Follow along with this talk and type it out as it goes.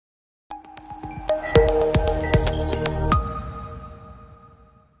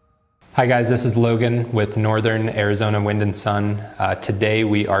Hi guys, this is Logan with Northern Arizona Wind and Sun. Today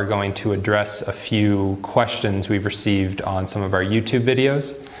we are going to address a few questions we've received on some of our YouTube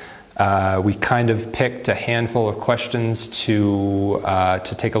videos. We kind of picked a handful of questions to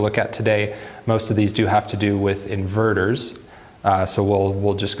take a look at today. Most of these do have to do with inverters, so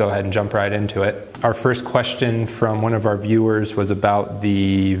we'll just go ahead and jump right into it. Our first question from one of our viewers was about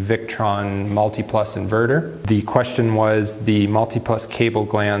the Victron Multiplus inverter. The question was, the Multiplus cable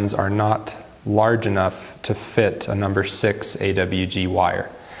glands are not large enough to fit a number 6 AWG wire.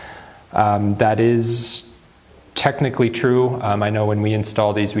 That is technically true. I know when we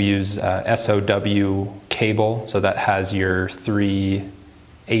install these we use SOW cable, so that has your 3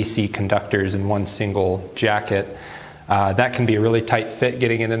 AC conductors in one single jacket. That can be a really tight fit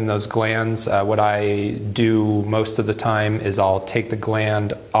getting it in those glands. What I do most of the time is I'll take the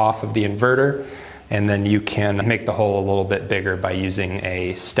gland off of the inverter, and then you can make the hole a little bit bigger by using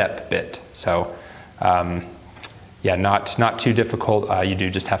a step bit. So yeah, not too difficult. You do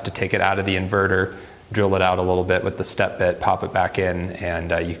just have to take it out of the inverter, drill it out a little bit with the step bit, pop it back in,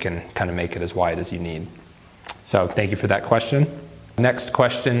 and you can kind of make it as wide as you need. So thank you for that question. Next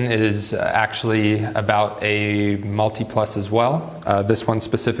question is actually about a Multiplus as well. This one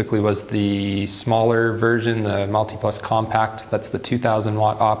specifically was the smaller version, the Multiplus Compact. That's the 2000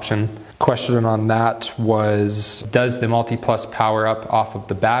 watt option. Question on that was, does the Multiplus power up off of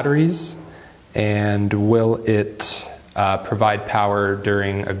the batteries, and will it provide power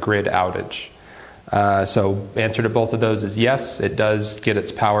during a grid outage? So answer to both of those is yes, it does get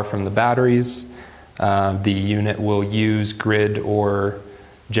its power from the batteries. The unit will use grid or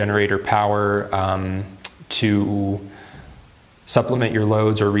generator power to supplement your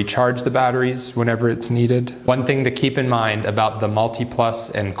loads or recharge the batteries whenever it's needed. One thing to keep in mind about the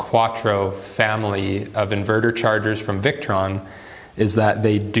Multiplus and Quattro family of inverter chargers from Victron is that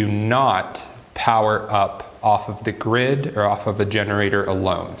they do not power up off of the grid or off of a generator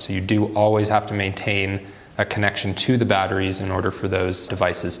alone. So you do always have to maintain a connection to the batteries in order for those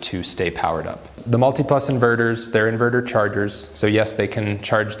devices to stay powered up. The Multiplus inverters, they're inverter chargers, so yes, they can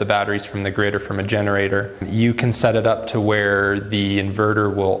charge the batteries from the grid or from a generator. You can set it up to where the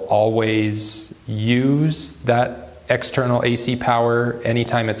inverter will always use that external AC power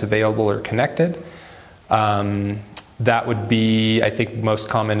anytime it's available or connected. That would be, I think, most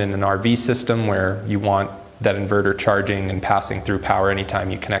common in an RV system where you want that inverter charging and passing through power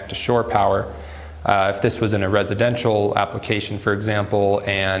anytime you connect to shore power. If this was in a residential application, for example,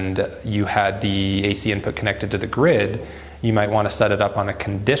 and you had the AC input connected to the grid, you might want to set it up on a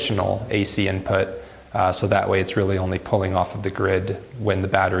conditional AC input, so that way it's really only pulling off of the grid when the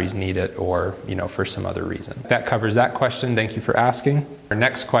batteries need it, or for some other reason. That covers that question. Thank you for asking. Our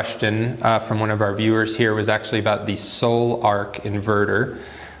next question from one of our viewers here was actually about the solark inverter,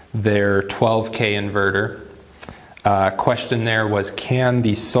 their 12K inverter. Question there was, can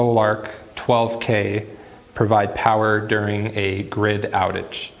the solark 12K provide power during a grid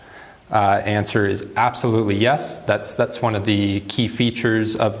outage? Answer is absolutely yes. That's one of the key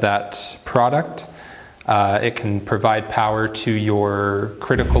features of that product. It can provide power to your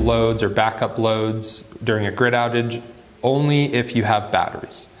critical loads or backup loads during a grid outage only if you have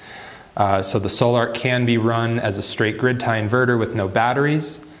batteries. So the solark can be run as a straight grid tie inverter with no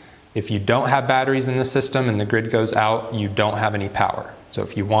batteries. If you don't have batteries in the system and the grid goes out, you don't have any power. So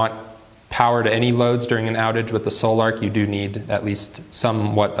if you want power to any loads during an outage with the solark, you do need at least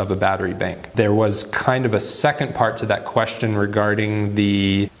somewhat of a battery bank. There was kind of a second part to that question regarding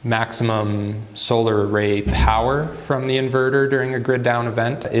the maximum solar array power from the inverter during a grid down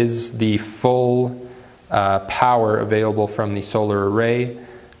event. Is the full power available from the solar array,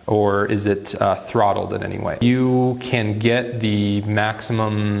 or is it throttled in any way? You can get the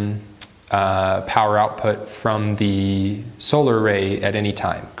maximum power output from the solar array at any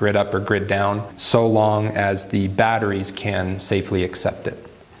time, grid up or grid down, so long as the batteries can safely accept it.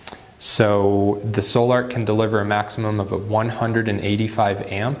 So the solark can deliver a maximum of 185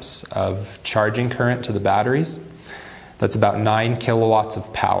 amps of charging current to the batteries. That's about 9 kilowatts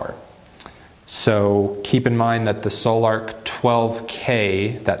of power. So keep in mind that the solark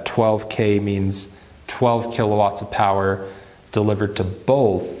 12K, that 12K means 12 kilowatts of power delivered to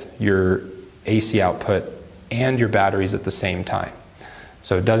both your AC output and your batteries at the same time.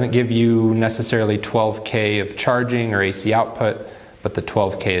 So it doesn't give you necessarily 12K of charging or AC output, but the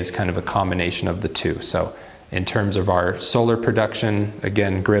 12K is kind of a combination of the two. So in terms of our solar production,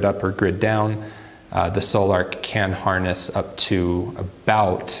 again, grid up or grid down, the solark can harness up to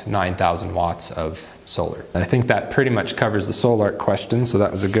about 9,000 watts of solar. I think that pretty much covers the solark question, so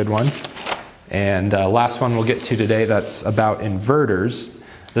that was a good one. And last one we'll get to today, that's about inverters.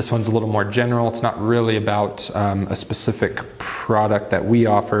 This one's a little more general. It's not really about a specific product that we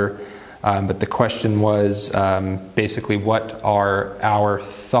offer, but the question was basically, what are our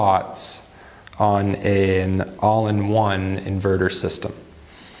thoughts on an all-in-one inverter system?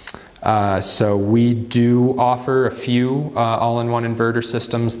 So we do offer a few all-in-one inverter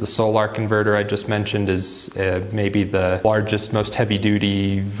systems. The solark inverter I just mentioned is maybe the largest, most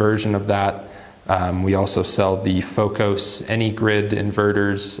heavy-duty version of that. We also sell the Focos AnyGrid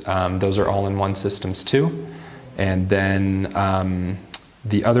inverters. Those are all-in-one systems too. And then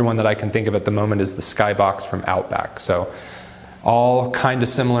the other one that I can think of at the moment is the Skybox from Outback. So all kind of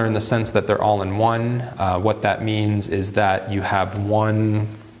similar in the sense that they're all-in-one. What that means is that you have one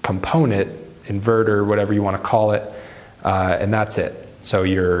component, inverter, whatever you want to call it, and that's it. So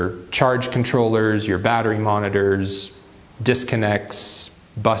your charge controllers, your battery monitors, disconnects,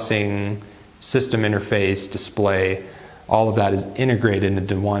 busing, system interface, display, all of that is integrated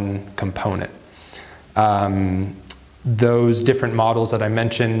into one component. Those different models that I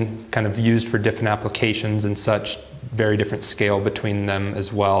mentioned, kind of used for different applications and such, very different scale between them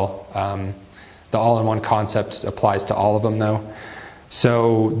as well. The all-in-one concept applies to all of them though.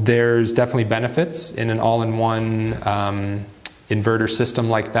 So there's definitely benefits in an all-in-one inverter system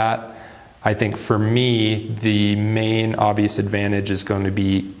like that. I think for me, the main obvious advantage is going to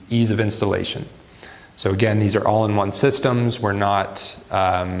be ease of installation. So again, these are all-in-one systems. We're not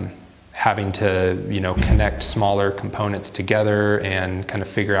having to, connect smaller components together and kind of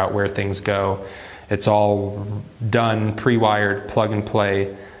figure out where things go. It's all done, pre-wired, plug and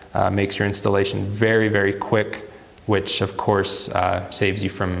play, makes your installation very, very quick, which of course saves you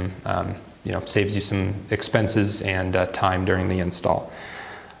from, saves you some expenses and time during the install.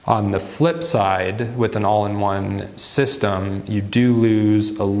 On the flip side, with an all-in-one system, you do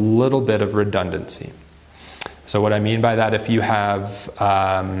lose a little bit of redundancy. So what I mean by that, if you have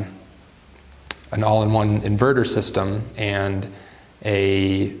an all-in-one inverter system and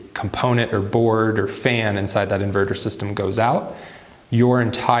a component or board or fan inside that inverter system goes out, your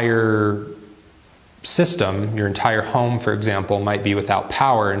entire system, your entire home, for example, might be without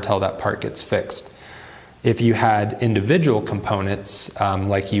power until that part gets fixed. If you had individual components,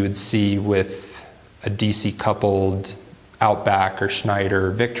 like you would see with a DC coupled Outback or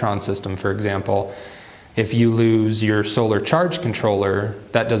Schneider Victron system, for example, if you lose your solar charge controller,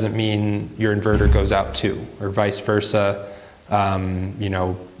 that doesn't mean your inverter goes out too, or vice versa.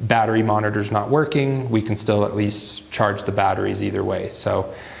 Battery monitor's not working, we can still at least charge the batteries either way.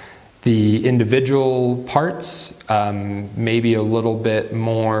 So the individual parts, maybe a little bit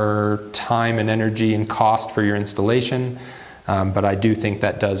more time and energy and cost for your installation, but I do think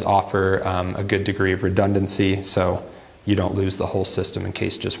that does offer a good degree of redundancy, so you don't lose the whole system in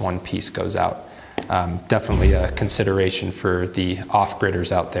case just one piece goes out. Definitely a consideration for the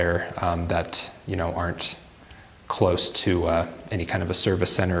off-gridders out there that aren't close to any kind of a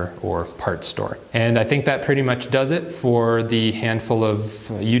service center or parts store. And I think that pretty much does it for the handful of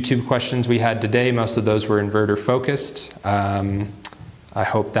YouTube questions we had today. Most of those were inverter focused. I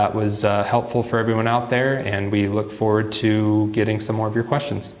hope that was helpful for everyone out there, and we look forward to getting some more of your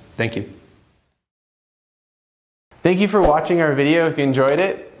questions. Thank you. Thank you for watching our video. If you enjoyed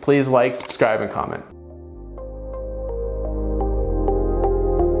it, please like, subscribe, and comment.